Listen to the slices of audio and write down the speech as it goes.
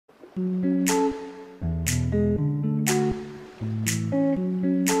What's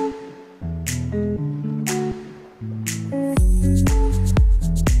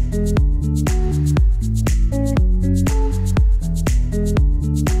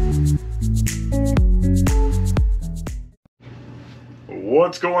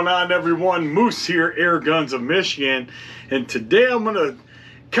going on, everyone? Moose here, Airguns of Michigan, and today I'm going to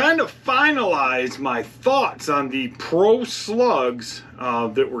kind of finalize my thoughts on the Pro Slugs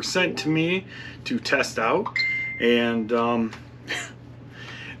that were sent to me to test out, and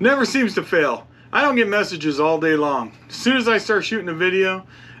never seems to fail. I don't get messages all day long. As soon as I start shooting a video,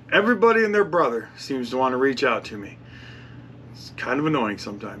 everybody and their brother seems to want to reach out to me. It's kind of annoying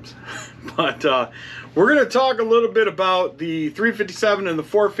sometimes. But we're going to talk a little bit about the 357 and the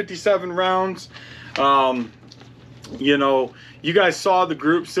 457 rounds. You know, you guys saw the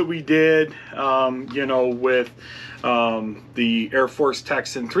groups that we did, you know, with the Air Force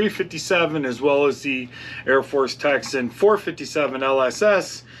Texan 357 as well as the Air Force Texan 457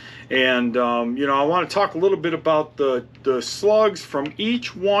 LSS. And, you know, I want to talk a little bit about the slugs from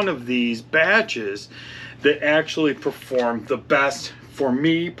each one of these batches that actually performed the best for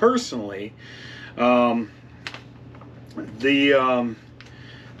me personally.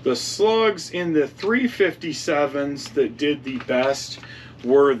 The slugs in the 357s that did the best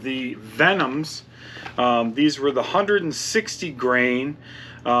were the Venoms. These were the 160 grain.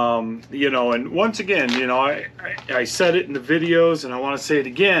 You know, and once again, you know, I said it in the videos and I want to say it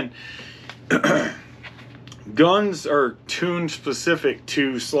again. Guns are tuned specific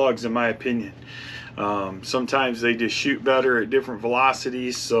to slugs, in my opinion. Sometimes they just shoot better at different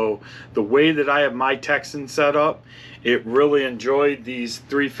velocities. So the way that I have my Texan set up, it really enjoyed these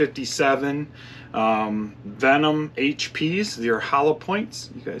 357 Venom HPs. They're hollow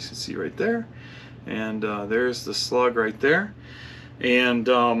points. You guys can see right there. And there's the slug right there. And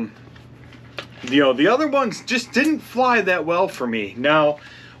you know, the other ones just didn't fly that well for me. Now,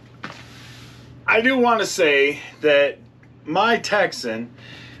 I do want to say that my Texan,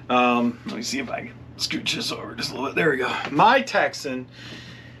 let me see if I can scooch this over just a little bit. There we go. My Texan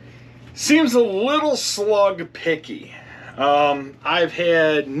seems a little slug picky. I've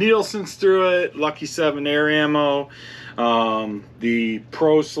had Nielsen's through it, Lucky 7 air ammo, the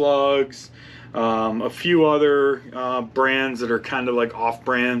Pro Slugs, a few other brands that are kind of like off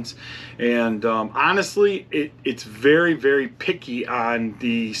brands, and honestly it's very, very picky on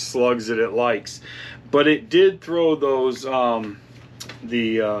the slugs that it likes. But it did throw those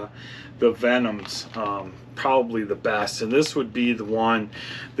the Venoms probably the best, and this would be the one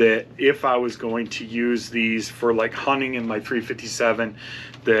that if I was going to use these for like hunting in my 357,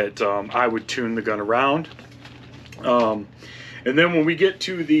 that I would tune the gun around. And then when we get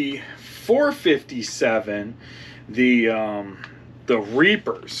to the 457, the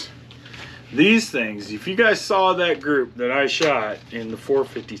Reapers, these things, if you guys saw that group that I shot in the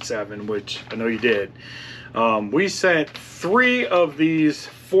 457, which I know you did, we sent 3 of these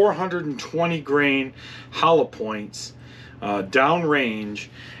 420 grain hollow points downrange,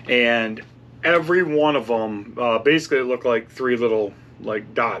 and every one of them basically looked like 3 little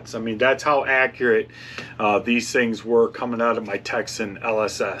like dots. I mean, that's how accurate these things were coming out of my Texan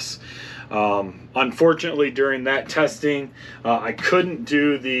LSS. Unfortunately, during that testing, I couldn't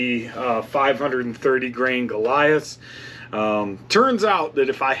do the 530 grain Goliaths. Turns out that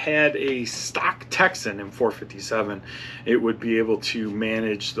if I had a stock Texan in 457, it would be able to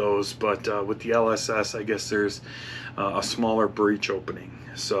manage those, but with the LSS, I guess there's a smaller breech opening.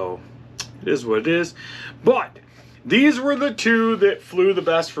 So it is what it is. But these were the 2 that flew the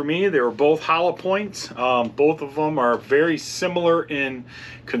best for me. They were both hollow points. Both of them are very similar in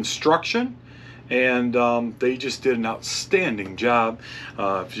construction, and they just did an outstanding job,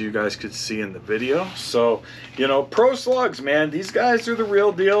 if you guys could see in the video. So, you know, Pro Slugs, man, these guys are the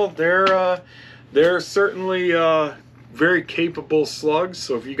real deal. They're certainly very capable slugs.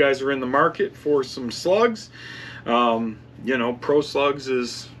 So if you guys are in the market for some slugs, you know, Pro Slugs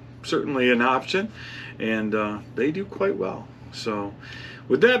is certainly an option, and they do quite well. So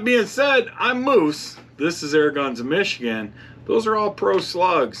with that being said, I'm Moose. This is Airguns of Michigan. Those are all Pro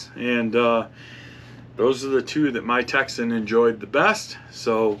Slugs, and those are the 2 that my Texan enjoyed the best.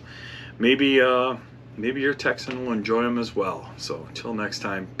 So maybe maybe your Texan will enjoy them as well. So until next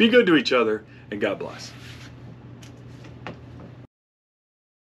time, be good to each other, and God bless.